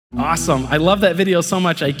Awesome. I love that video so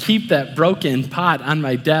much. I keep that broken pot on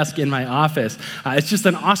my desk in my office. It's just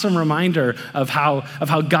an awesome reminder of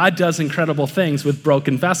how God does incredible things with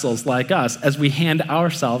broken vessels like us as we hand our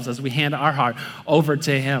heart over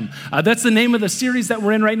to him. That's the name of the series that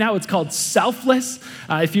we're in right now. It's called Selfless.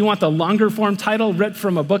 If you want the longer form title, ripped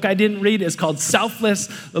from a book I didn't read, it's called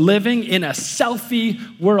Selfless Living in a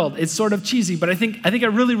Selfie World. It's sort of cheesy, but I think I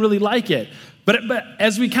really, really like it. But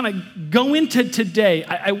as we kind of go into today,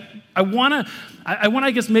 I want to,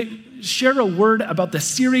 share a word about the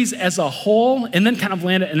series as a whole and then kind of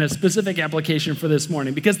land it in a specific application for this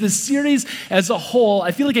morning. Because the series as a whole,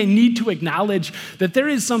 I feel like I need to acknowledge that there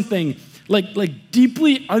is something like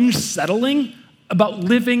deeply unsettling about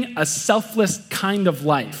living a selfless kind of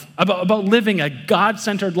life, about living a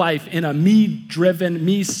God-centered life in a me-driven,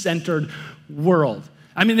 me-centered world.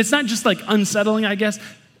 I mean, it's not just like unsettling, I guess.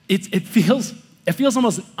 It feels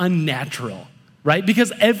almost unnatural, right?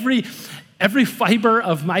 Because every fiber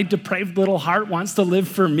of my depraved little heart wants to live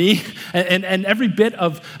for me, and every bit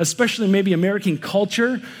of, especially maybe American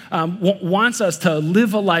culture, wants us to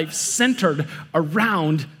live a life centered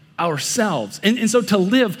around ourselves. And so to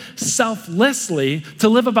live selflessly, to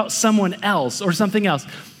live about someone else or something else,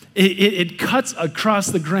 it cuts across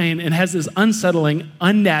the grain and has this unsettling,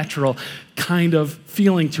 unnatural kind of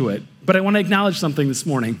feeling to it. But I want to acknowledge something this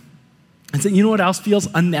morning. And say, you know what else feels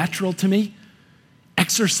unnatural to me?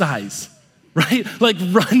 Exercise, right? Like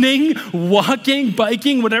running, walking,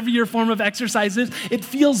 biking, whatever your form of exercise is, it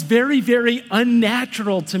feels very, very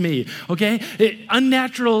unnatural to me, okay?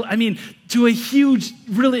 Unnatural, I mean, to a huge,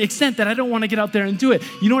 really extent that I don't want to get out there and do it.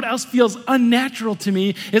 You know what else feels unnatural to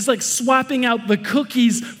me? It's like swapping out the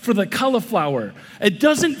cookies for the cauliflower. It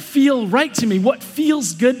doesn't feel right to me. What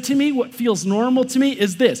feels good to me, what feels normal to me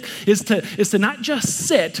is to not just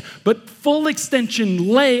sit, but full extension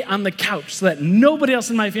lay on the couch so that nobody else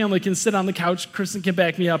in my family can sit on the couch. Kristen can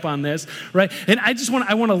back me up on this, right? And I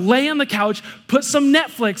want to lay on the couch, put some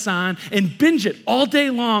Netflix on, and binge it all day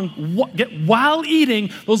long while eating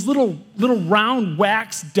those little round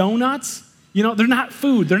wax donuts. You know, they're not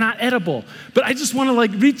food, they're not edible. But I just want to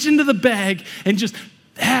like reach into the bag and just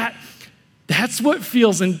that's what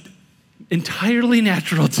feels entirely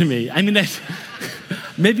natural to me. I mean, that's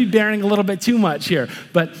maybe bearing a little bit too much here,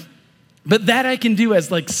 but that I can do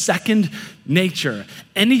as like second nature.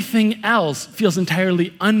 Anything else feels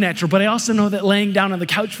entirely unnatural, but I also know that laying down on the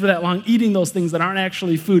couch for that long, eating those things that aren't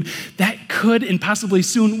actually food, that could and possibly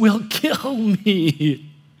soon will kill me.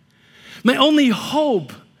 My only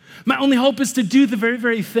hope is to do the very,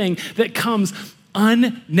 very thing that comes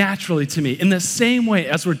unnaturally to me. In the same way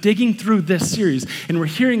as we're digging through this series and we're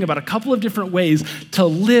hearing about a couple of different ways to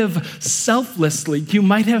live selflessly, you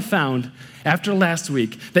might have found after last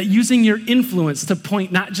week that using your influence to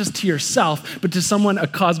point not just to yourself, but to someone, a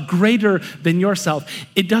cause greater than yourself,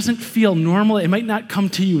 it doesn't feel normal. It might not come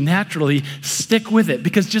to you naturally. Stick with it,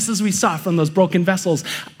 because just as we saw from those broken vessels,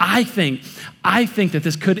 I think that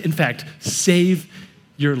this could, in fact, save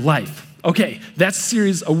your life. Okay, that's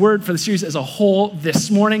a word for the series as a whole this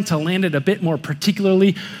morning. To land it a bit more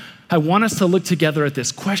particularly, I want us to look together at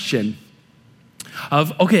this question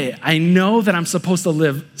of, okay, I know that I'm supposed to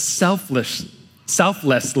live selflessly,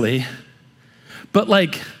 but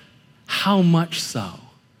like, how much so,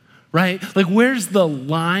 right? Like, where's the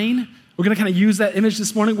line? We're gonna kind of use that image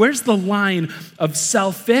this morning. Where's the line of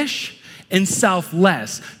selfish and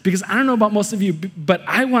selfless? Because I don't know about most of you, but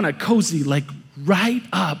I want to cozy like right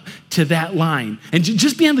up to that line and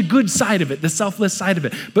just be on the good side of it, the selfless side of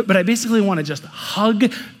it. But I basically want to just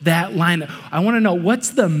hug that line. I want to know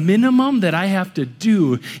what's the minimum that I have to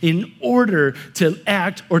do in order to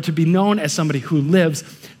act or to be known as somebody who lives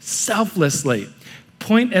selflessly.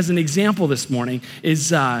 Point as an example this morning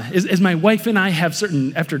is my wife and I have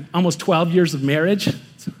after almost 12 years of marriage.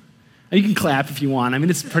 You can clap if you want. I mean,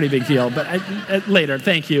 it's a pretty big deal, but later,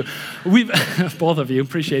 thank you. Both of you,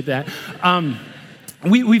 appreciate that.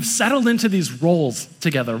 We've settled into these roles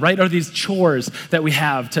together, right? Or these chores that we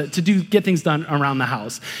have to get things done around the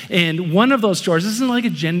house. And one of those chores, this isn't like a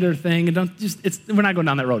gender thing, and we're not going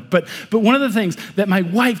down that road. But one of the things that my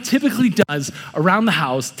wife typically does around the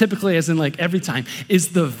house, typically as in like every time,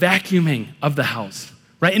 is the vacuuming of the house.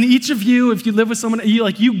 Right? And each of you, if you live with someone,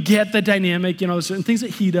 you get the dynamic, you know, there's certain things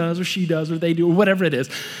that he does or she does or they do or whatever it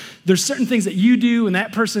is. There's certain things that you do and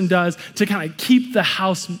that person does to kind of keep the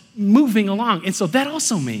house moving along. And so that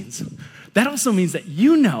also means that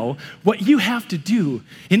you know what you have to do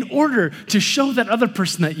in order to show that other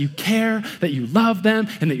person that you care, that you love them,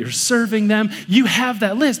 and that you're serving them. You have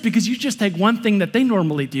that list because you just take one thing that they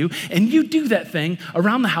normally do and you do that thing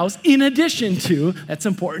around the house in addition to, that's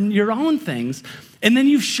important, your own things. And then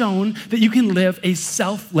you've shown that you can live a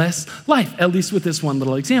selfless life, at least with this one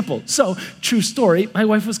little example. So, true story, my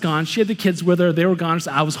wife was gone. She had the kids with her. They were gone.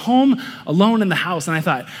 So I was home alone in the house, and I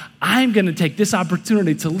thought, I'm going to take this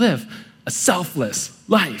opportunity to live a selfless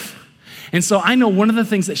life. And so I know one of the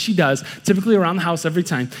things that she does, typically around the house every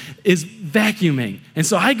time, is vacuuming. And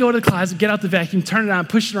so I go to the closet, get out the vacuum, turn it on,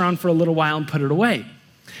 push it around for a little while, and put it away.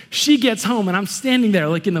 She gets home, and I'm standing there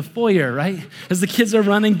like in the foyer, right? As the kids are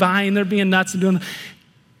running by, and they're being nuts and doing,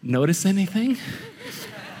 notice anything?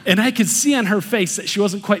 And I could see on her face that she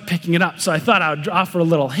wasn't quite picking it up. So I thought I would offer a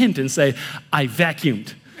little hint and say, I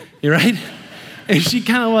vacuumed, right? And she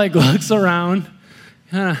kind of like looks around,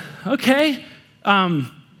 okay.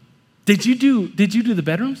 Did you do the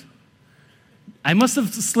bedrooms? I must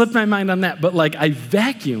have slipped my mind on that, but like I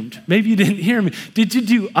vacuumed. Maybe you didn't hear me. Did you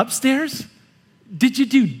do upstairs? Did you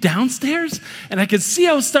do downstairs? And I could see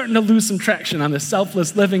I was starting to lose some traction on this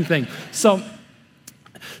selfless living thing. So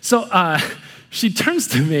she turns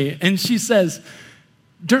to me and she says,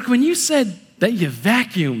 Dirk, when you said that you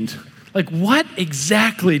vacuumed, like what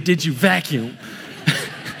exactly did you vacuum?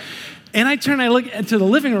 And I turn, I look into the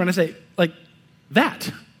living room and I say, like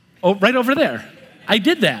that. Oh, right over there. I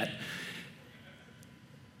did that.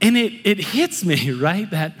 And it hits me, right,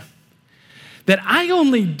 that I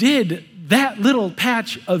only did that little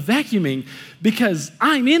patch of vacuuming because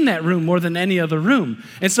I'm in that room more than any other room.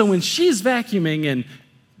 And so when she's vacuuming and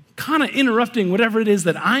kind of interrupting whatever it is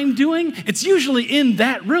that I'm doing, it's usually in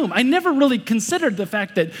that room. I never really considered the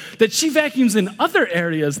fact that she vacuums in other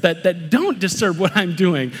areas that don't disturb what I'm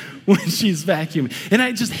doing when she's vacuuming. And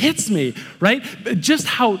it just hits me, right? Just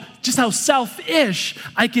how selfish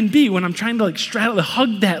I can be when I'm trying to like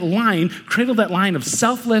hug that line, cradle that line of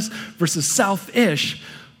selfless versus selfish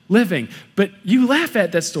living. But you laugh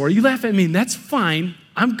at that story, you laugh at me, and that's fine.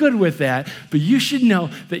 I'm good with that, but you should know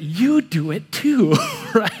that you do it too,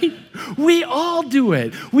 right? We all do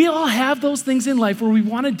it. We all have those things in life where we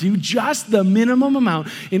want to do just the minimum amount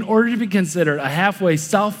in order to be considered a halfway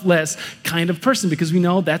selfless kind of person because we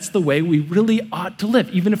know that's the way we really ought to live,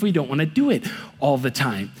 even if we don't want to do it all the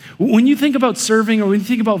time. When you think about serving or when you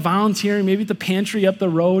think about volunteering, maybe at the pantry up the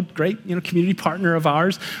road, great, community partner of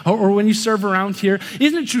ours, or when you serve around here,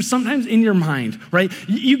 isn't it true sometimes in your mind, right?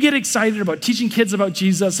 You get excited about teaching kids about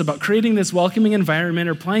Jesus, about creating this welcoming environment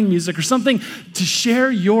or playing music or something to share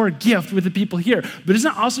your gift with the people here. But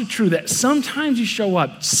isn't it also true that sometimes you show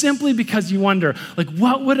up simply because you wonder, like,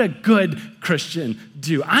 what would a good Christian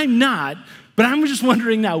do? I'm not, but I'm just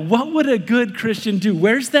wondering now, what would a good Christian do?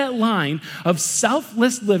 Where's that line of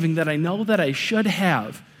selfless living that I know that I should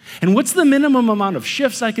have? And what's the minimum amount of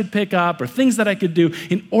shifts I could pick up or things that I could do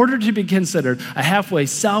in order to be considered a halfway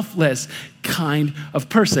selfless kind of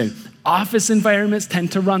person? Office environments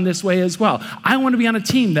tend to run this way as well. I want to be on a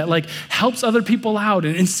team that like helps other people out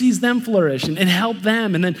and sees them flourish and help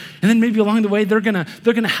them. And then maybe along the way, they're gonna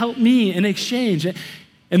help me in exchange.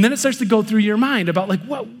 And then it starts to go through your mind about like,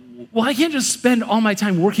 what? Well, I can't just spend all my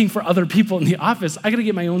time working for other people in the office. I got to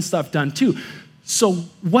get my own stuff done too. So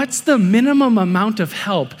what's the minimum amount of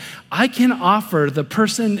help I can offer the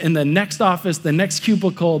person in the next office, the next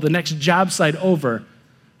cubicle, the next job site over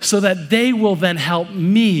so that they will then help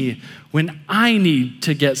me when I need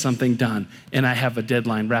to get something done and I have a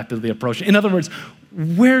deadline rapidly approaching? In other words,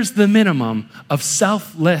 where's the minimum of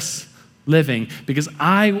selfless living? Because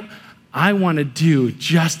I want to do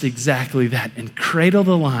just exactly that and straddle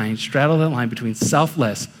the line between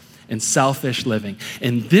selfless and selfish living.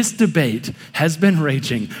 And this debate has been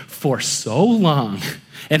raging for so long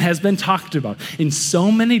and has been talked about in so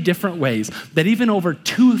many different ways that even over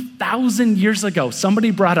 2,000 years ago, somebody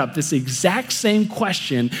brought up this exact same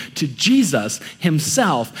question to Jesus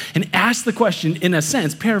himself and asked the question, in a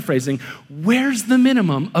sense, paraphrasing, where's the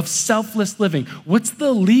minimum of selfless living? What's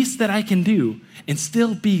the least that I can do and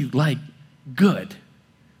still be like good?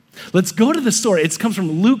 Let's go to the story. It comes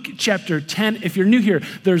from Luke chapter 10. If you're new here,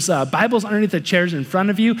 there's Bibles underneath the chairs in front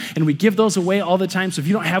of you, and we give those away all the time. So if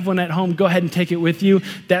you don't have one at home, go ahead and take it with you.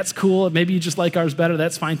 That's cool. Maybe you just like ours better.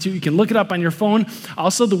 That's fine too. You can look it up on your phone.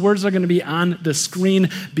 Also, the words are going to be on the screen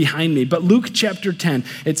behind me. But Luke chapter 10,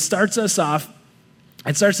 it starts us off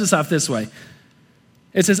this way.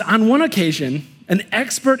 It says, on one occasion, an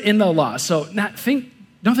expert in the law. So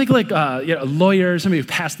don't think like a lawyer, somebody who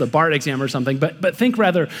passed the bar exam or something, but think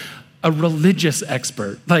rather a religious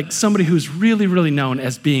expert, like somebody who's really, really known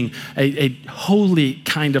as being a holy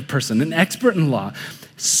kind of person, an expert in law,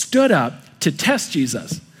 stood up to test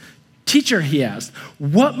Jesus. Teacher, he asked,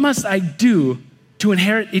 what must I do to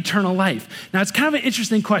inherit eternal life? Now, it's kind of an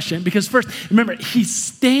interesting question because first, remember, he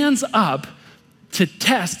stands up to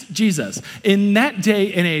test Jesus. In that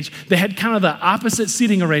day and age, they had kind of the opposite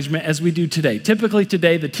seating arrangement as we do today. Typically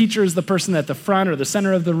today, the teacher is the person at the front or the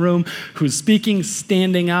center of the room who's speaking,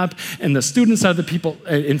 standing up, and the students are the people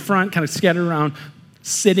in front, kind of scattered around,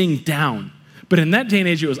 sitting down. But in that day and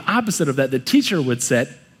age, it was opposite of that. The teacher would sit,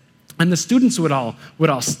 and the students would all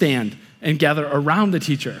stand and gather around the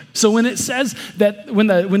teacher. So when it says that, when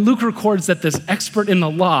Luke records that this expert in the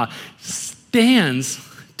law stands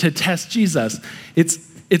to test Jesus,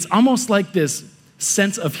 it's almost like this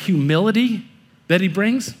sense of humility that he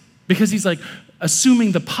brings, because he's like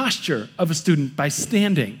assuming the posture of a student by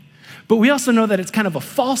standing. But we also know that it's kind of a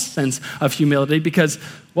false sense of humility because,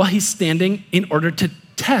 well, he's standing in order to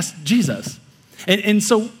test Jesus. And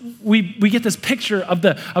so we get this picture of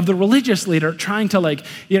the religious leader trying to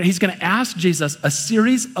he's going to ask Jesus a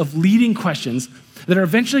series of leading questions that are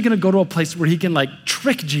eventually going to go to a place where he can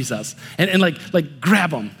trick Jesus and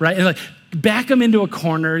grab him, right? And back him into a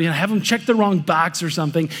corner, have him check the wrong box or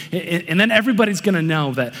something. And then everybody's going to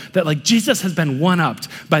know that Jesus has been one-upped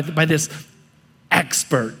by this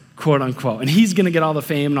expert, quote unquote. And he's going to get all the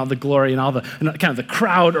fame and all the glory and all the kind of the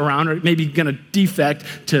crowd around, or maybe going to defect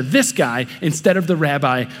to this guy instead of the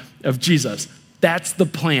rabbi of Jesus. That's the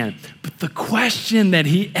plan. But the question that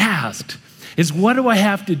he asked is, what do I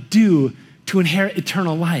have to do to inherit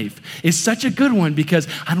eternal life? Is such a good one because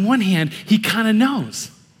on one hand, he kind of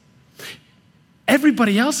knows.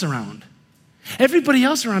 Everybody else around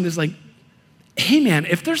is like, hey man,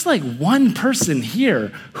 if there's one person here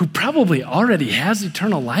who probably already has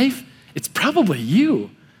eternal life, it's probably you.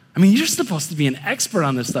 I mean, you're supposed to be an expert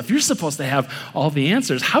on this stuff. You're supposed to have all the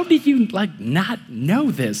answers. How did you not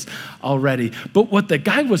know this already? But what the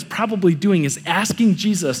guy was probably doing is asking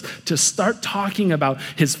Jesus to start talking about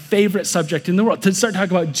his favorite subject in the world, to start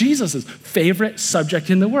talking about Jesus's favorite subject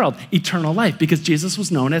in the world, eternal life, because Jesus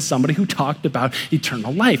was known as somebody who talked about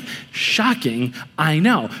eternal life. Shocking, I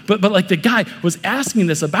know. But the guy was asking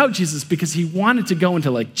this about Jesus because he wanted to go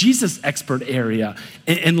into Jesus' expert area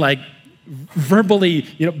and verbally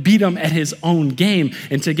beat him at his own game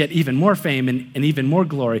and to get even more fame and even more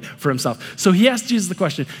glory for himself. So he asked Jesus the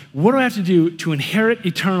question, what do I have to do to inherit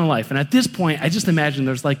eternal life? And at this point, I just imagine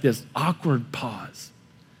there's this awkward pause.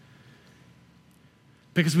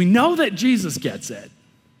 Because we know that Jesus gets it.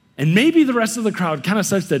 And maybe the rest of the crowd kind of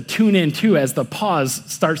starts to tune in too as the pause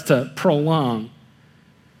starts to prolong.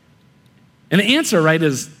 And the answer, right,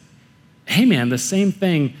 is, hey man, the same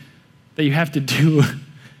thing that you have to do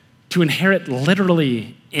to inherit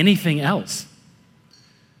literally anything else.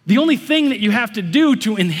 The only thing that you have to do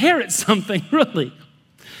to inherit something really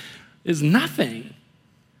is nothing.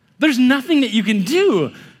 There's nothing that you can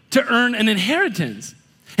do to earn an inheritance.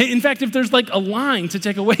 In fact, if there's a line to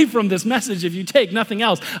take away from this message, if you take nothing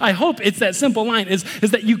else, I hope it's that simple line, is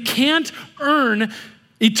that you can't earn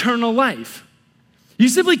eternal life. You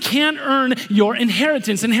simply can't earn your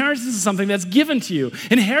inheritance. Inheritance is something that's given to you.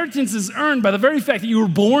 Inheritance is earned by the very fact that you were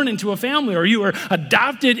born into a family or you were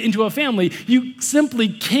adopted into a family. You simply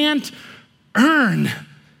can't earn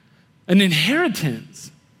an inheritance.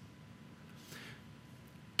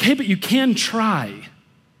 Okay, but you can try.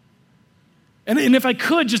 And if I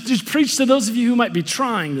could, just preach to those of you who might be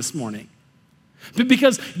trying this morning.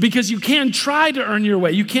 Because you can try to earn your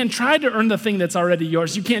way. You can try to earn the thing that's already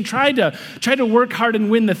yours. You can try to work hard and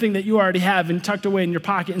win the thing that you already have and tucked away in your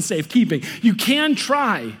pocket in safekeeping. You can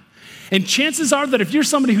try. And chances are that if you're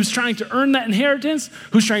somebody who's trying to earn that inheritance,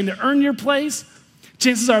 who's trying to earn your place,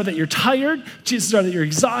 chances are that you're tired. Chances are that you're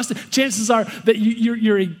exhausted. Chances are that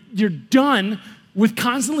you're done with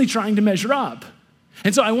constantly trying to measure up.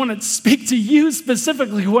 And so I want to speak to you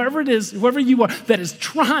specifically, whoever it is, whoever you are that is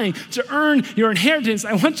trying to earn your inheritance.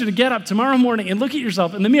 I want you to get up tomorrow morning and look at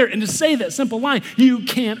yourself in the mirror and just say that simple line, you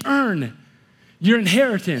can't earn your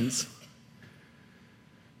inheritance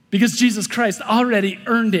because Jesus Christ already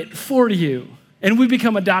earned it for you. And we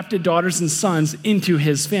become adopted daughters and sons into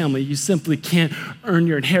his family. You simply can't earn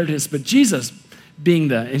your inheritance, but Jesus, being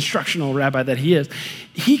the instructional rabbi that he is,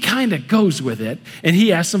 he kind of goes with it, and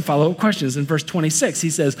he asks some follow-up questions. In verse 26, he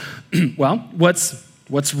says, well,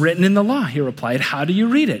 what's written in the law? He replied, how do you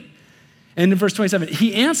read it? And in verse 27,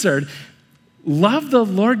 he answered, love the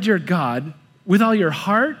Lord your God with all your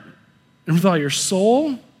heart and with all your soul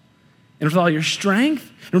and with all your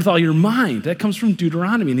strength and with all your mind. That comes from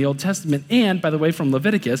Deuteronomy in the Old Testament, and, by the way, from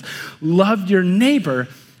Leviticus, love your neighbor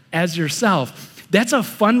as yourself. That's a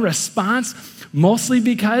fun response, mostly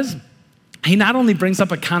because he not only brings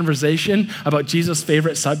up a conversation about Jesus'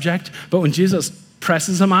 favorite subject, but when Jesus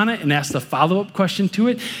presses him on it and asks a follow-up question to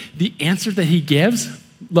it, the answer that he gives,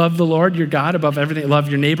 love the Lord your God above everything, love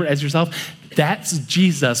your neighbor as yourself, That's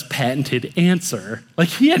Jesus' patented answer. Like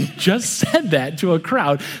he had just said that to a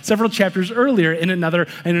crowd several chapters earlier in another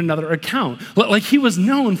account. Like he was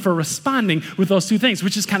known for responding with those two things,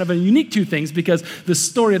 which is kind of a unique two things because the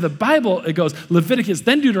story of the Bible, it goes Leviticus,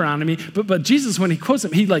 then Deuteronomy, but Jesus, when he quotes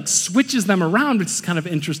them, he like switches them around, which is kind of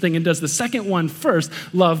interesting, and does the second one first,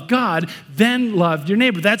 love God, then love your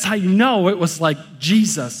neighbor. That's how you know it was like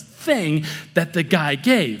Jesus' thing that the guy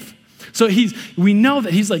gave. So we know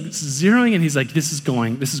that he's like zeroing in. He's like, this is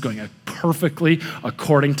going perfectly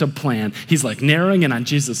according to plan. He's like narrowing in on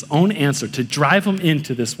Jesus' own answer to drive him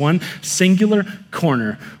into this one singular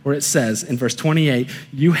corner where it says in verse 28,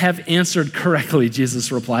 you have answered correctly,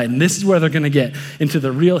 Jesus replied. And this is where they're going to get into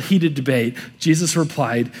the real heated debate. Jesus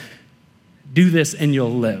replied, do this and you'll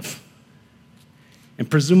live.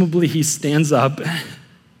 And presumably he stands up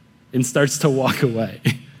and starts to walk away.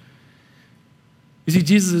 You see,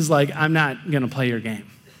 Jesus is like, I'm not going to play your game.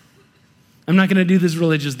 I'm not going to do this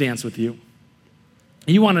religious dance with you.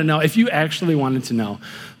 You want to know, if you actually wanted to know,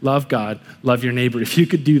 love God, love your neighbor, if you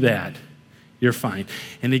could do that, you're fine.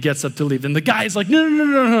 And he gets up to leave. And the guy's like,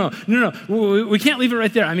 no, we can't leave it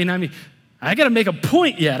right there. I mean, I got to make a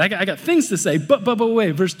point yet. I got things to say. But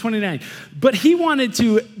wait, verse 29. But he wanted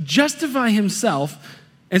to justify himself.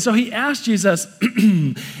 And so he asked Jesus,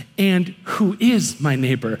 and who is my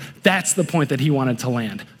neighbor? That's the point that he wanted to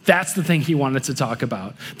land. That's the thing he wanted to talk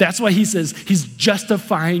about. That's why he says he's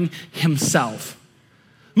justifying himself.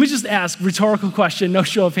 Let me just ask, rhetorical question, no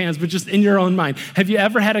show of hands, but just in your own mind. Have you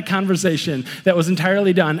ever had a conversation that was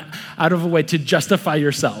entirely done out of a way to justify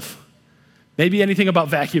yourself? Maybe anything about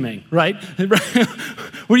vacuuming, right?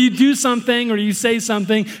 Where you do something or you say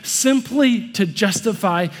something simply to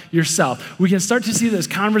justify yourself. We can start to see this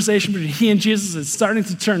conversation between he and Jesus is starting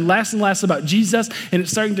to turn less and less about Jesus, and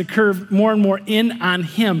it's starting to curve more and more in on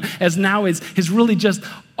him, as now is really just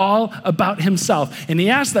all about himself. And he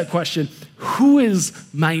asked that question, who is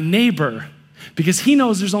my neighbor? Because he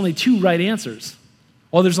knows there's only two right answers.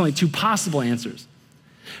 Well, there's only two possible answers.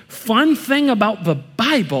 Fun thing about the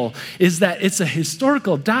Bible is that it's a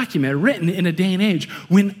historical document written in a day and age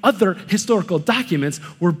when other historical documents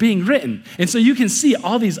were being written. And so you can see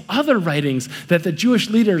all these other writings that the Jewish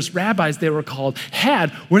leaders, rabbis they were called, had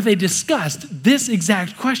where they discussed this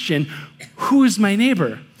exact question, who is my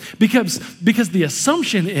neighbor? Because the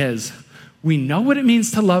assumption is we know what it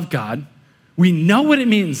means to love God. We know what it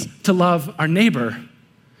means to love our neighbor.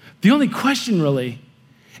 The only question really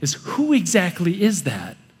is who exactly is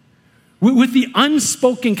that? With the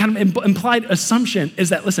unspoken kind of implied assumption is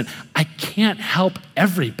that, listen, I can't help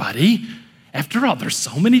everybody. After all, there's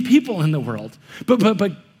so many people in the world.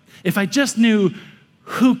 But if I just knew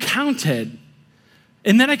who counted,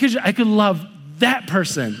 and then I could love that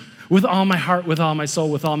person with all my heart, with all my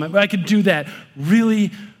soul, I could do that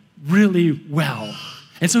really, really well.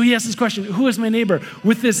 And so he asks this question, who is my neighbor?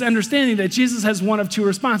 With this understanding that Jesus has one of two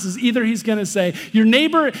responses. Either he's going to say, your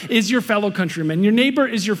neighbor is your fellow countryman. Your neighbor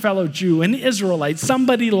is your fellow Jew, an Israelite,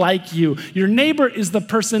 somebody like you. Your neighbor is the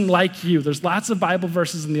person like you. There's lots of Bible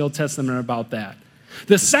verses in the Old Testament about that.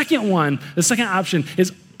 The second option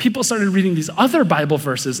is people started reading these other Bible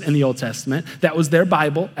verses in the Old Testament. That was their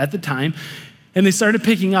Bible at the time. And they started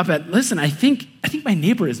picking up at, listen, I think my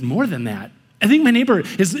neighbor is more than that. I think my neighbor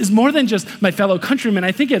is more than just my fellow countryman.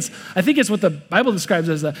 I think it's what the Bible describes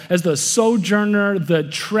as the sojourner, the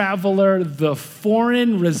traveler, the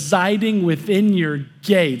foreign residing within your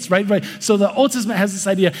gates, right? So the Old Testament has this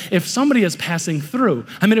idea, if somebody is passing through,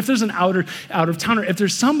 I mean, if there's an out of towner, if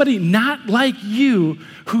there's somebody not like you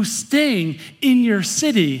who's staying in your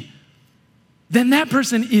city, then that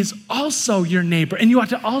person is also your neighbor, and you ought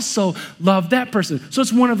to also love that person. So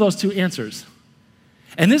it's one of those two answers.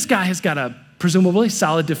 And this guy has got a presumably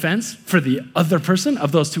solid defense for the other person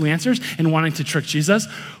of those two answers and wanting to trick Jesus.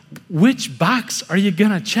 Which box are you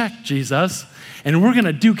going to check, Jesus? And we're going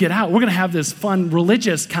to duke it out. We're going to have this fun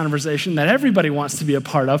religious conversation that everybody wants to be a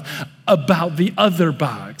part of about the other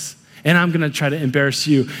box. And I'm going to try to embarrass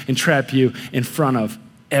you and trap you in front of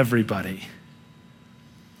everybody.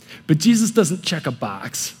 But Jesus doesn't check a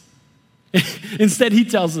box. Instead, he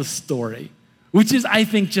tells a story, which is, I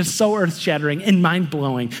think, just so earth-shattering and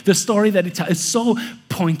mind-blowing. The story that he tells is so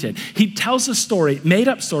pointed. He tells a story,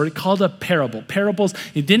 made-up story, called a parable. Parables,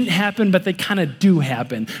 it didn't happen, but they kind of do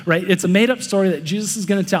happen, right? It's a made-up story that Jesus is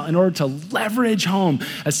going to tell in order to leverage home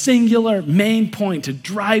a singular main point to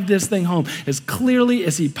drive this thing home as clearly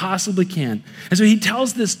as he possibly can. And so he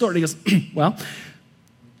tells this story. He goes, well,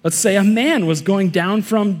 let's say a man was going down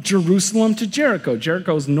from Jerusalem to Jericho.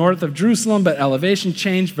 Jericho's north of Jerusalem, but elevation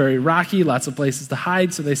changed, very rocky, lots of places to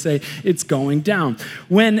hide, so they say it's going down.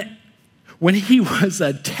 When when he was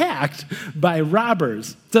attacked by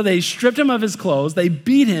robbers. So they stripped him of his clothes, they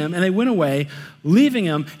beat him, and they went away, leaving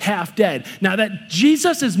him half dead. Now that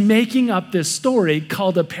Jesus is making up this story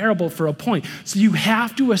called a parable for a point. So you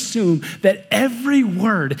have to assume that every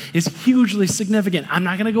word is hugely significant. I'm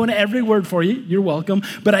not gonna go into every word for you, you're welcome,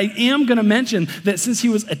 but I am gonna mention that since he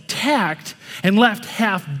was attacked and left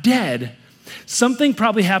half dead, something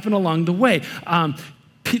probably happened along the way.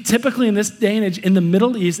 Typically in this day and age, in the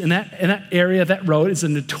Middle East, in that area, that road is a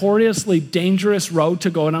notoriously dangerous road to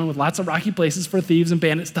go down with lots of rocky places for thieves and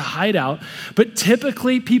bandits to hide out. But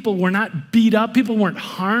typically people were not beat up, people weren't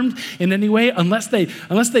harmed in any way unless they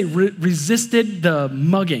resisted the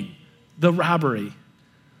mugging, the robbery.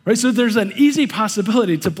 Right? So there's an easy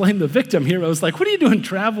possibility to blame the victim here. It was like, what are you doing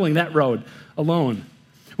traveling that road alone?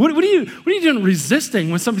 What are you doing resisting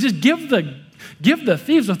when somebody just give the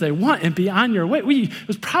thieves what they want and be on your way? It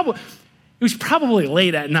was probably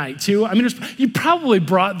late at night too. I mean, you probably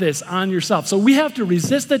brought this on yourself. So we have to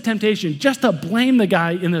resist the temptation just to blame the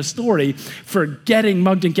guy in the story for getting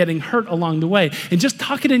mugged and getting hurt along the way. And just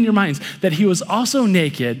tuck it in your minds that he was also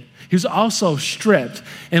naked, he was also stripped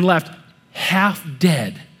and left half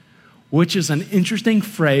dead, which is an interesting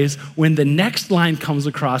phrase when the next line comes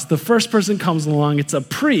across. The first person comes along, it's a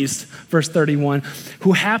priest, verse 31,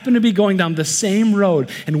 who happened to be going down the same road.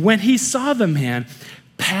 And when he saw the man,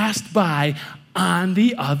 passed by on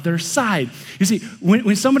the other side. You see,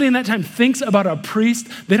 when somebody in that time thinks about a priest,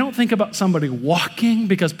 they don't think about somebody walking,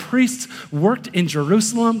 because priests worked in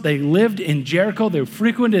Jerusalem. They lived in Jericho. They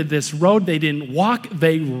frequented this road. They didn't walk,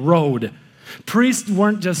 they rode. Priests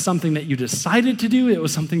weren't just something that you decided to do, it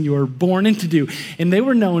was something you were born into do. And they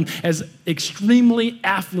were known as extremely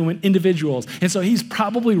affluent individuals. And so he's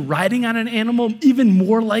probably riding on an animal, even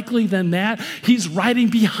more likely than that, he's riding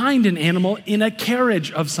behind an animal in a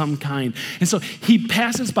carriage of some kind. And so he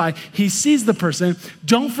passes by, he sees the person,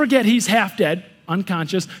 don't forget he's half dead,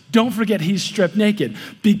 unconscious. Don't forget he's stripped naked,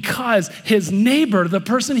 because his neighbor, the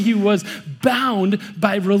person he was bound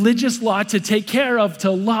by religious law to take care of,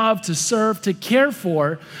 to love, to serve, to care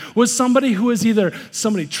for, was somebody who was either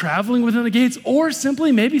somebody traveling within the gates or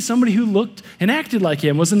simply maybe somebody who looked and acted like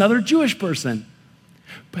him, was another Jewish person.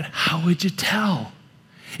 But how would you tell?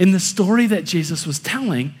 In the story that Jesus was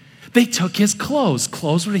telling, they took his clothes.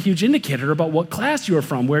 Clothes were a huge indicator about what class you were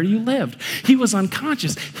from, where you lived. He was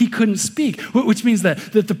unconscious. He couldn't speak, which means that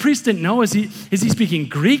the priest didn't know, is he speaking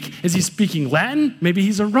Greek? Is he speaking Latin? Maybe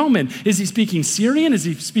he's a Roman. Is he speaking Syrian? Is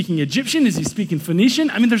he speaking Egyptian? Is he speaking Phoenician?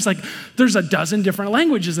 I mean, there's a dozen different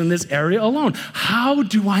languages in this area alone. How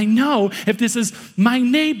do I know if this is my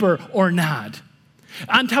neighbor or not?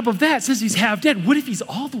 On top of that, it says he's half dead. What if he's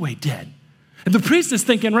all the way dead? And the priest is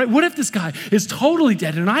thinking, right, what if this guy is totally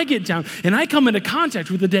dead and I get down and I come into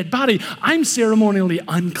contact with a dead body? I'm ceremonially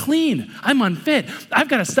unclean. I'm unfit. I've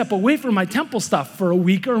got to step away from my temple stuff for a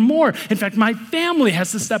week or more. In fact, my family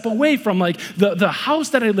has to step away from like the house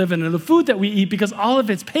that I live in and the food that we eat, because all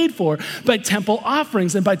of it's paid for by temple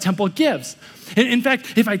offerings and by temple gifts. In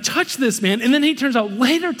fact, if I touch this man and then he turns out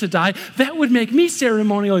later to die, that would make me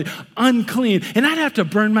ceremonially unclean, and I'd have to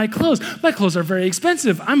burn my clothes. My clothes are very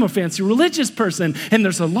expensive. I'm a fancy religious person, and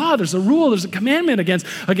there's a law, there's a rule, there's a commandment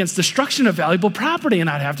against destruction of valuable property, and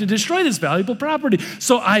I'd have to destroy this valuable property.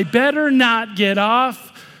 So I better not get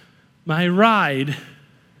off my ride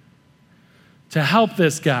to help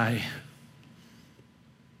this guy.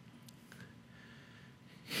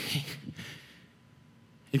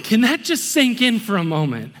 And can that just sink in for a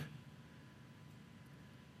moment?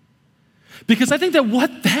 Because I think that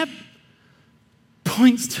what that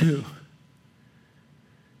points to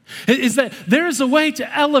is that there is a way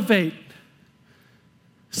to elevate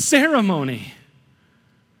ceremony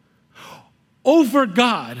over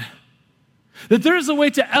God. That there is a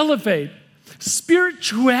way to elevate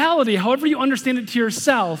spirituality, however you understand it to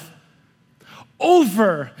yourself,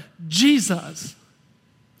 over Jesus.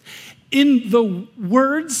 In the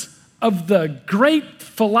words of the great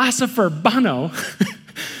philosopher Bono,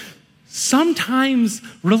 sometimes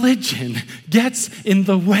religion gets in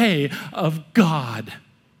the way of God.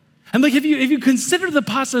 And like if you consider the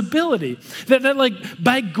possibility that like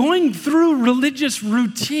by going through religious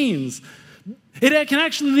routines, it can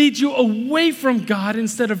actually lead you away from God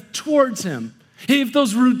instead of towards him. If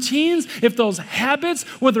those routines, if those habits,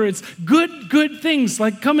 whether it's good things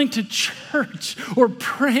like coming to church or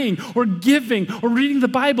praying or giving or reading the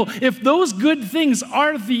Bible, if those good things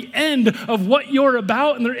are the end of what you're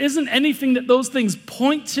about and there isn't anything that those things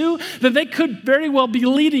point to, then they could very well be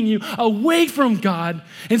leading you away from God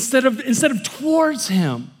instead of towards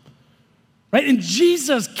him. Right? And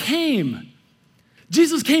Jesus came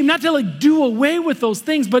Jesus came not to do away with those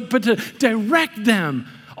things, but to direct them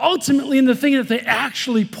ultimately in the thing that they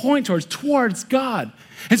actually point towards God.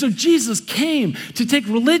 And so Jesus came to take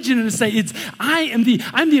religion and to say, I'm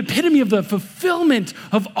the epitome of the fulfillment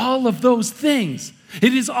of all of those things.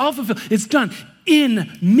 It is all fulfilled. It's done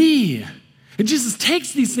in me. And Jesus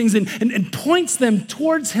takes these things and points them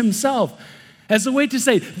towards himself as a way to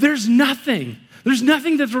say, there's nothing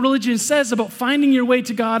that the religion says about finding your way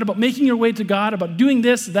to God, about making your way to God, about doing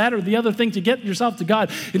this, that, or the other thing to get yourself to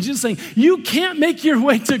God. It's just saying, you can't make your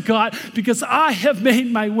way to God because I have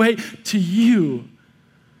made my way to you.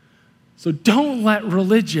 So don't let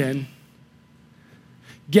religion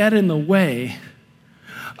get in the way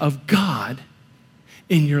of God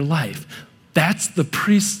in your life. That's the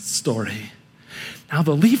priest's story. Now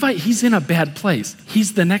the Levite, he's in a bad place.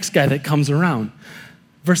 He's the next guy that comes around.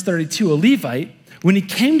 Verse 32, a Levite, when he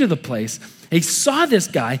came to the place, he saw this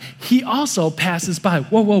guy, he also passes by.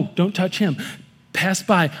 Whoa, don't touch him. Pass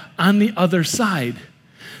by on the other side.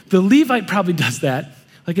 The Levite probably does that.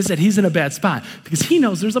 Like I said, he's in a bad spot because he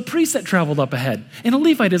knows there's a priest that traveled up ahead. And a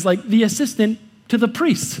Levite is like the assistant to the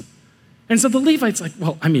priest. And so the Levite's like,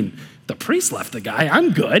 the priest left the guy.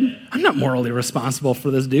 I'm good. I'm not morally responsible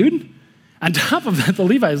for this dude. On top of that, the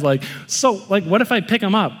Levite is like, what if I pick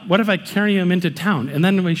him up? What if I carry him into town? And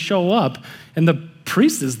then we show up and the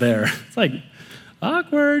priest is there. It's like,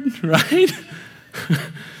 awkward, right?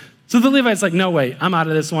 So the Levite's like, no way, I'm out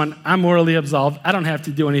of this one. I'm morally absolved. I don't have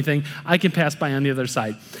to do anything. I can pass by on the other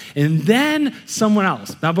side. And then someone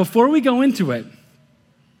else. Now, before we go into it,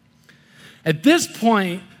 at this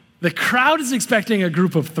point, the crowd is expecting a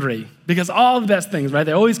group of three because all the best things, right?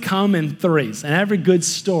 They always come in threes. And every good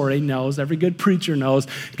story knows, every good preacher knows,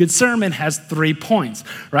 good sermon has 3 points,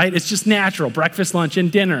 right? It's just natural. Breakfast, lunch, and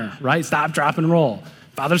dinner, right? Stop, drop, and roll.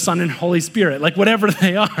 Father, Son, and Holy Spirit, like whatever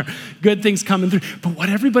they are, good things come in through. But what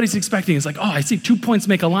everybody's expecting is like, I see 2 points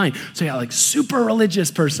make a line. So yeah, like super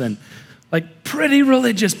religious person, like pretty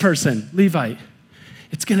religious person, Levite.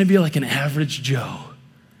 It's gonna be like an average Joe.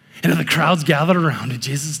 And the crowd's gathered around and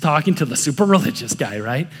Jesus is talking to the super religious guy,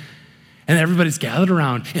 right? And everybody's gathered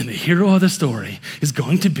around and the hero of the story is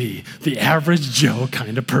going to be the average Joe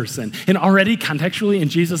kind of person. And already contextually in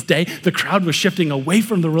Jesus' day, the crowd was shifting away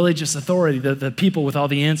from the religious authority, the people with all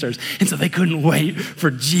the answers. And so they couldn't wait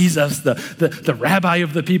for Jesus, the rabbi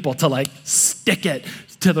of the people, to stick it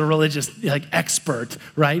to the religious expert,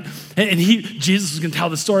 right? And Jesus was gonna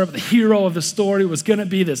tell the story, but the hero of the story was gonna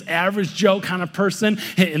be this average Joe kind of person.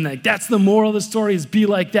 And that's the moral of the story, is be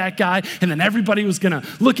like that guy. And then everybody was gonna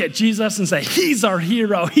look at Jesus and say, he's our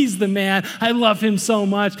hero, he's the man. I love him so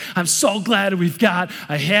much. I'm so glad we've got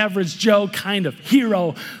a average Joe kind of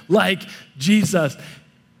hero like Jesus.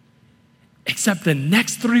 Except the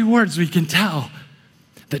next 3 words, we can tell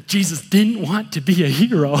that Jesus didn't want to be a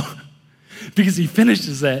hero. Because he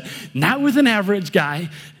finishes it, not with an average guy,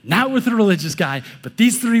 not with a religious guy, but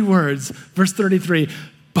these 3 words, verse 33,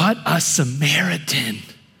 but a Samaritan.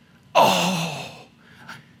 Oh,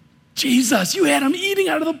 Jesus, you had him eating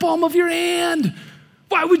out of the palm of your hand.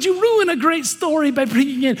 Why would you ruin a great story by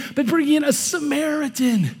bringing in a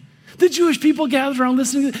Samaritan? The Jewish people gathered around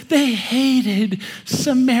listening. They hated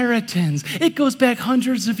Samaritans. It goes back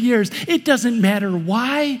hundreds of years. It doesn't matter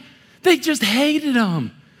why. They just hated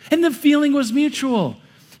them. And the feeling was mutual.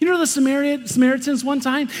 You know the Samaritans one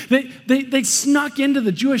time? They snuck into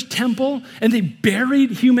the Jewish temple and they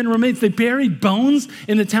buried human remains. They buried bones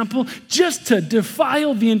in the temple just to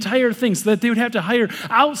defile the entire thing so that they would have to hire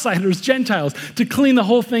outsiders, Gentiles, to clean the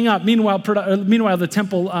whole thing up. Meanwhile, the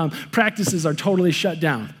temple practices are totally shut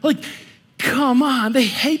down. Come on, they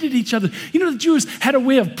hated each other. You know, the Jews had a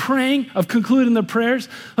way of praying, of concluding their prayers.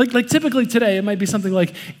 Like typically today, it might be something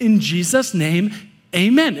like, in Jesus' name,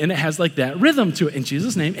 amen. And it has that rhythm to it. In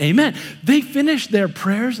Jesus' name, amen. They finish their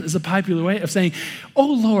prayers as a popular way of saying,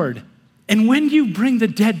 oh Lord, and when you bring the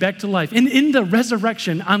dead back to life, and in the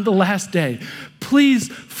resurrection on the last day, please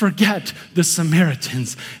forget the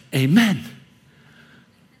Samaritans. Amen.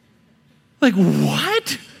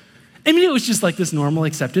 What? I mean, it was just this normal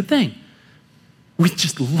accepted thing. We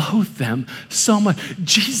just loathe them so much.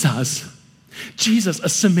 Jesus, a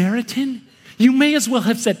Samaritan? You may as well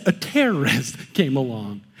have said a terrorist came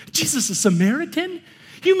along. Jesus, a Samaritan?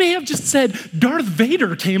 You may have just said Darth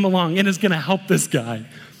Vader came along and is going to help this guy.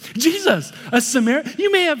 Jesus, a Samaritan?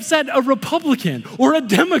 You may have said a Republican or a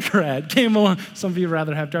Democrat came along. Some of you would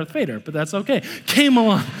rather have Darth Vader, but that's okay. Came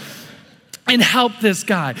along and helped this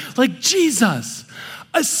guy. Jesus,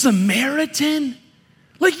 a Samaritan?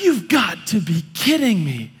 You've got to be kidding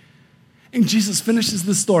me. And Jesus finishes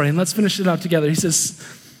the story, and let's finish it out together. He says,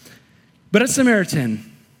 but a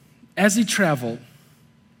Samaritan, as he traveled,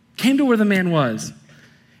 came to where the man was.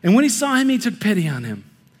 And when he saw him, he took pity on him.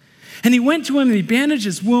 And he went to him and he bandaged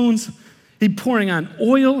his wounds, he pouring on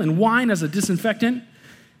oil and wine as a disinfectant.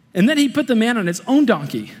 And then he put the man on his own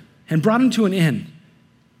donkey and brought him to an inn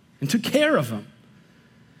and took care of him.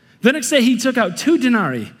 The next day he took out 2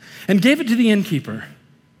 denarii and gave it to the innkeeper.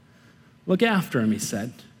 Look after him, he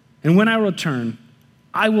said, and when I return,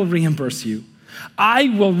 I will reimburse you. I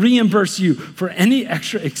will reimburse you for any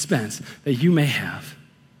extra expense that you may have.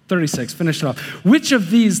 36, finish it off. Which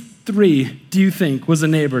of these 3 do you think was a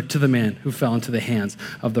neighbor to the man who fell into the hands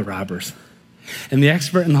of the robbers? And the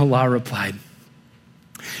expert in the law replied,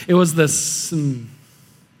 it was this,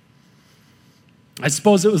 I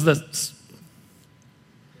suppose it was this,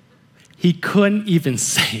 he couldn't even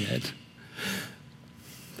say it.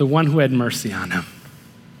 The one who had mercy on him.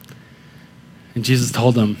 And Jesus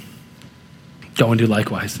told him, go and do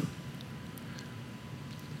likewise.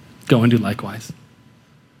 Go and do likewise.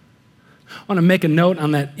 I want to make a note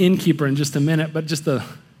on that innkeeper in just a minute, but just to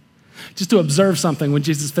observe something when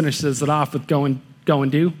Jesus finishes it off with go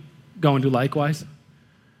and do likewise.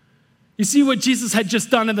 You see what Jesus had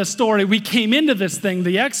just done in the story. We came into this thing,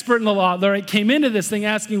 the expert in the law, came into this thing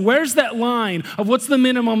asking, where's that line of what's the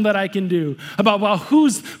minimum that I can do? About, well,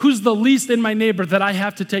 who's the least in my neighbor that I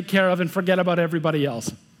have to take care of and forget about everybody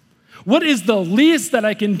else? What is the least that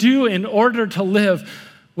I can do in order to live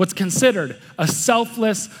what's considered a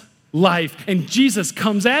selfless life? And Jesus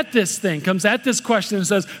comes at this question and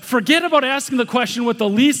says, forget about asking the question what the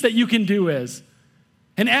least that you can do is,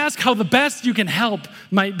 and ask how the best you can help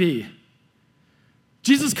might be.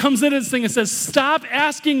 Jesus comes into this thing and says, stop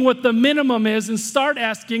asking what the minimum is and start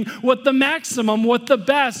asking what the maximum, what the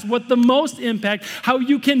best, what the most impact, how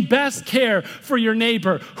you can best care for your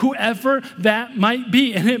neighbor, whoever that might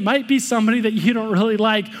be. And it might be somebody that you don't really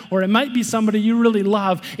like, or it might be somebody you really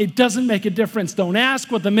love. It doesn't make a difference. Don't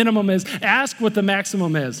ask what the minimum is. Ask what the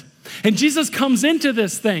maximum is. And Jesus comes into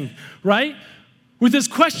this thing, right? With this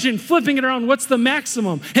question, flipping it around, what's the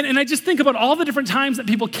maximum? And I just think about all the different times that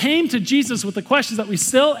people came to Jesus with the questions that we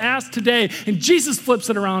still ask today, and Jesus flips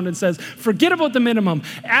it around and says, forget about the minimum,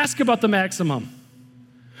 ask about the maximum.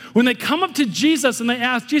 When they come up to Jesus and they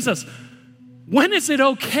ask, Jesus, when is it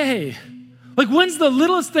okay? Like, when's the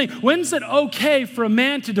littlest thing? When's it okay for a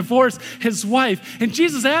man to divorce his wife? And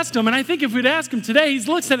Jesus asked him, and I think if we'd ask him today, he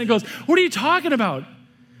looks at it and goes, what are you talking about?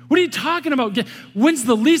 What are you talking about? When's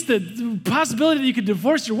the least the possibility that you could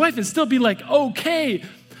divorce your wife and still be like, okay?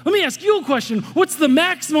 Let me ask you a question. What's the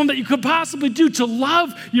maximum that you could possibly do to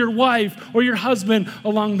love your wife or your husband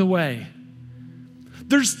along the way?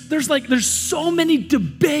 There's so many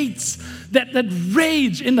debates that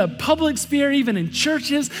rage in the public sphere, even in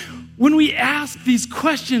churches, when we ask these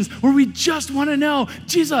questions where we just want to know,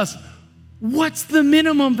 Jesus, what's the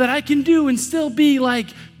minimum that I can do and still be like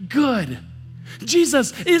good?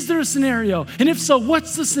 Jesus, is there a scenario? And if so,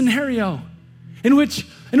 what's the scenario in which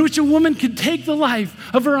a woman could take the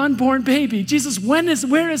life of her unborn baby? Jesus,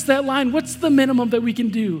 where is that line? What's the minimum that we can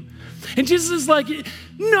do? And Jesus is like,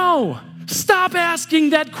 no, stop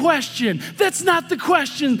asking that question. That's not the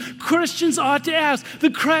question Christians ought to ask. The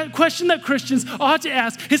question that Christians ought to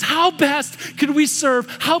ask is, how best can we serve?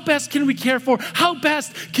 How best can we care for? How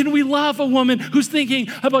best can we love a woman who's thinking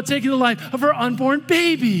about taking the life of her unborn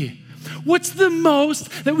baby? What's the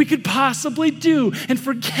most that we could possibly do, and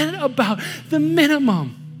forget about the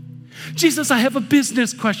minimum? Jesus, I have a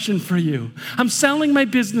business question for you. I'm selling my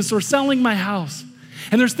business or selling my house.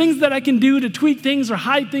 And there's things that I can do to tweak things or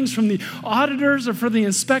hide things from the auditors or for the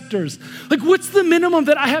inspectors. Like, what's the minimum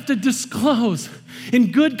that I have to disclose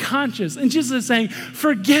in good conscience? And Jesus is saying,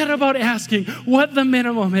 forget about asking what the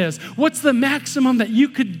minimum is. What's the maximum that you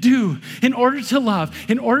could do in order to love,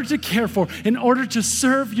 in order to care for, in order to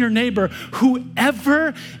serve your neighbor,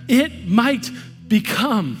 whoever it might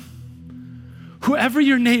become, whoever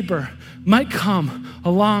your neighbor might come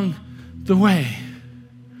along the way.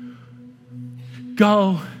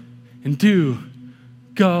 Go and do,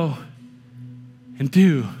 go and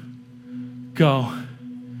do, go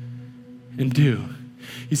and do.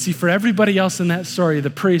 You see, for everybody else in that story,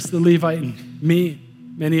 the priest, the Levite, and me,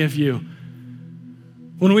 many of you,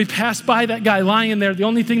 when we pass by that guy lying there, the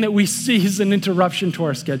only thing that we see is an interruption to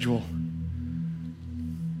our schedule.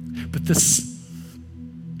 But the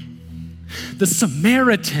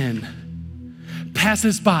Samaritan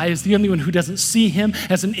passes by as the only one who doesn't see him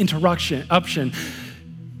as an interruption.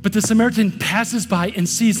 But the Samaritan passes by and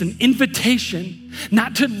sees an invitation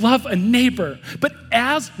not to love a neighbor, but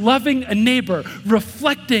as loving a neighbor,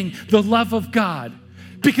 reflecting the love of God,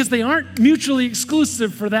 because they aren't mutually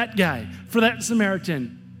exclusive for that guy, for that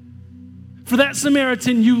Samaritan. For that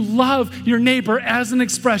Samaritan, you love your neighbor as an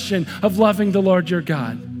expression of loving the Lord your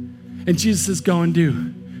God. And Jesus says, go and do,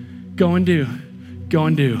 go and do, go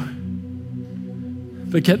and do.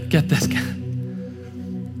 But get this.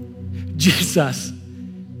 Jesus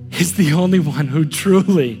is the only one who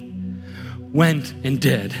truly went and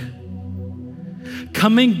did.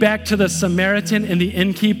 Coming back to the Samaritan and the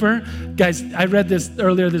innkeeper, guys, I read this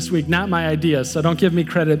earlier this week, not my idea, so don't give me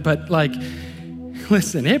credit, but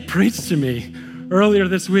listen, it preached to me earlier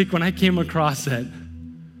this week when I came across it.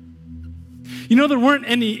 You know, there weren't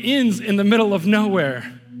any inns in the middle of nowhere.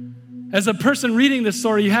 As a person reading this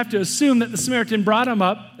story, you have to assume that the Samaritan brought him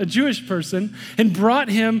up, a Jewish person, and brought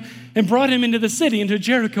him into the city, into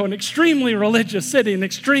Jericho, an extremely religious city, an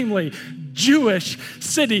extremely Jewish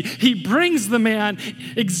city. He brings the man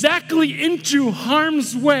exactly into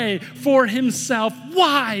harm's way for himself.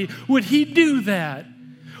 Why would he do that?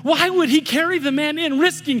 Why would he carry the man in,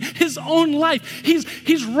 risking his own life?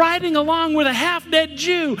 He's riding along with a half-dead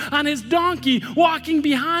Jew on his donkey, walking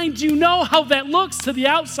behind. You know how that looks to the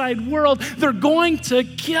outside world. They're going to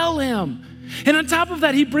kill him. And on top of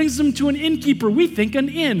that, he brings him to an innkeeper. We think an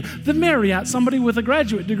inn, the Marriott, somebody with a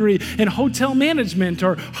graduate degree in hotel management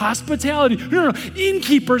or hospitality. No.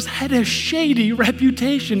 Innkeepers had a shady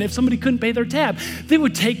reputation. If somebody couldn't pay their tab, they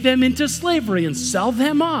would take them into slavery and sell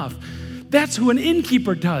them off. That's who an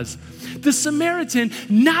innkeeper does. The Samaritan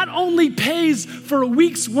not only pays for a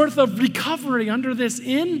week's worth of recovery under this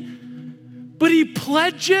inn, but he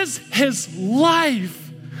pledges his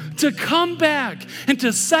life to come back and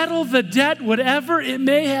to settle the debt, whatever it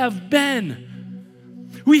may have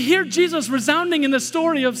been. We hear Jesus resounding in the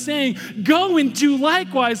story of saying, go and do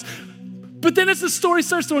likewise. But then as the story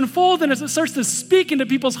starts to unfold and as it starts to speak into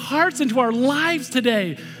people's hearts, into our lives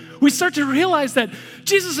today, we start to realize that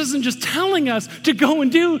Jesus isn't just telling us to go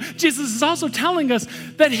and do. Jesus is also telling us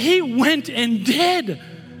that he went and did.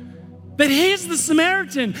 That he's the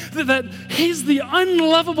Samaritan, that he's the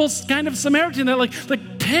unlovable kind of Samaritan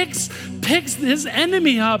that picks his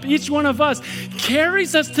enemy up, each one of us,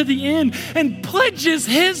 carries us to the inn and pledges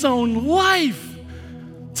his own life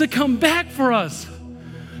to come back for us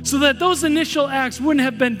so that those initial acts wouldn't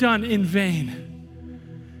have been done in vain.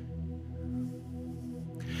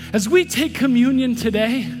 As we take communion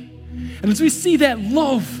today, and as we see that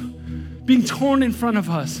loaf being torn in front of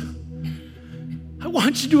us, I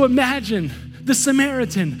want you to imagine the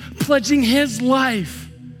Samaritan pledging his life,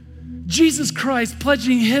 Jesus Christ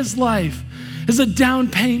pledging his life as a down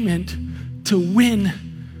payment to win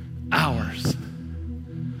ours.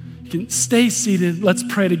 You can stay seated. Let's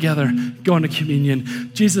pray together. Go into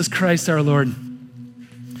communion. Jesus Christ, our Lord,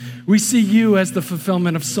 we see you as the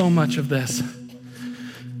fulfillment of so much of this.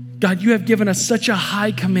 God, you have given us such a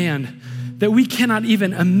high command that we can't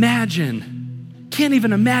even imagine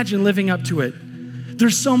living up to it.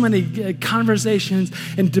 There's so many conversations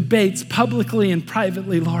and debates publicly and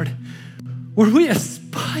privately, Lord, where we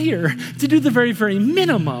aspire to do the very, very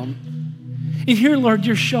minimum. And here, Lord,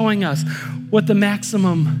 you're showing us what the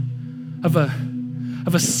maximum of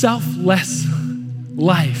a selfless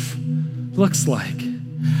life looks like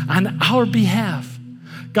on our behalf.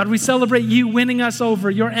 God, we celebrate you winning us over,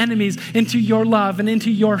 your enemies, into your love and into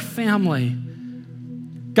your family.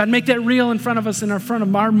 God, make that real in front of us, in front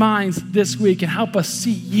of our minds this week, and help us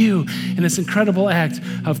see you in this incredible act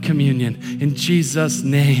of communion. In Jesus'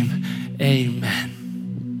 name, amen.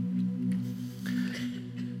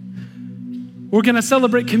 We're going to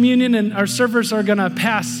celebrate communion, and our servers are going to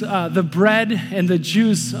pass the bread and the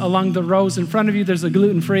juice along the rows in front of you. There's a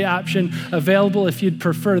gluten-free option available if you'd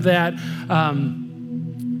prefer that.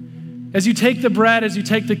 As you take the bread, as you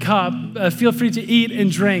take the cup, feel free to eat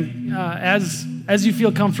and drink as you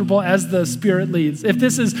feel comfortable, as the Spirit leads. If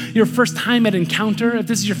this is your first time at Encounter, if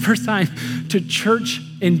this is your first time to church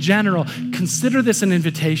in general, consider this an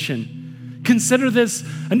invitation. Consider this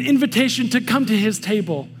an invitation to come to his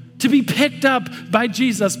table, to be picked up by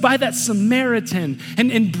Jesus, by that Samaritan,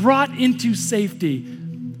 and brought into safety.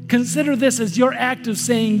 Consider this as your act of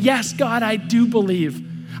saying, yes, God, I do believe.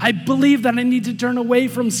 I believe that I need to turn away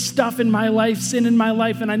from stuff in my life, sin in my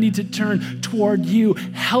life, and I need to turn toward you.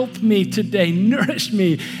 Help me today. Nourish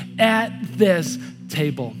me at this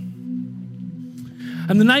table.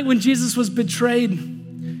 On the night when Jesus was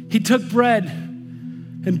betrayed, he took bread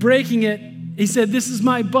and breaking it, he said, this is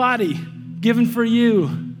my body given for you.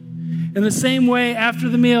 In the same way, after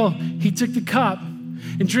the meal, he took the cup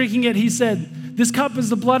and drinking it, he said, this cup is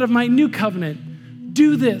the blood of my new covenant.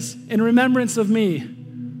 Do this in remembrance of me.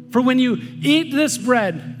 For when you eat this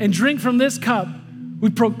bread and drink from this cup, we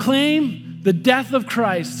proclaim the death of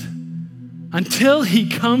Christ until he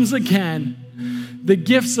comes again. The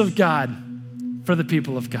gifts of God for the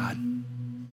people of God.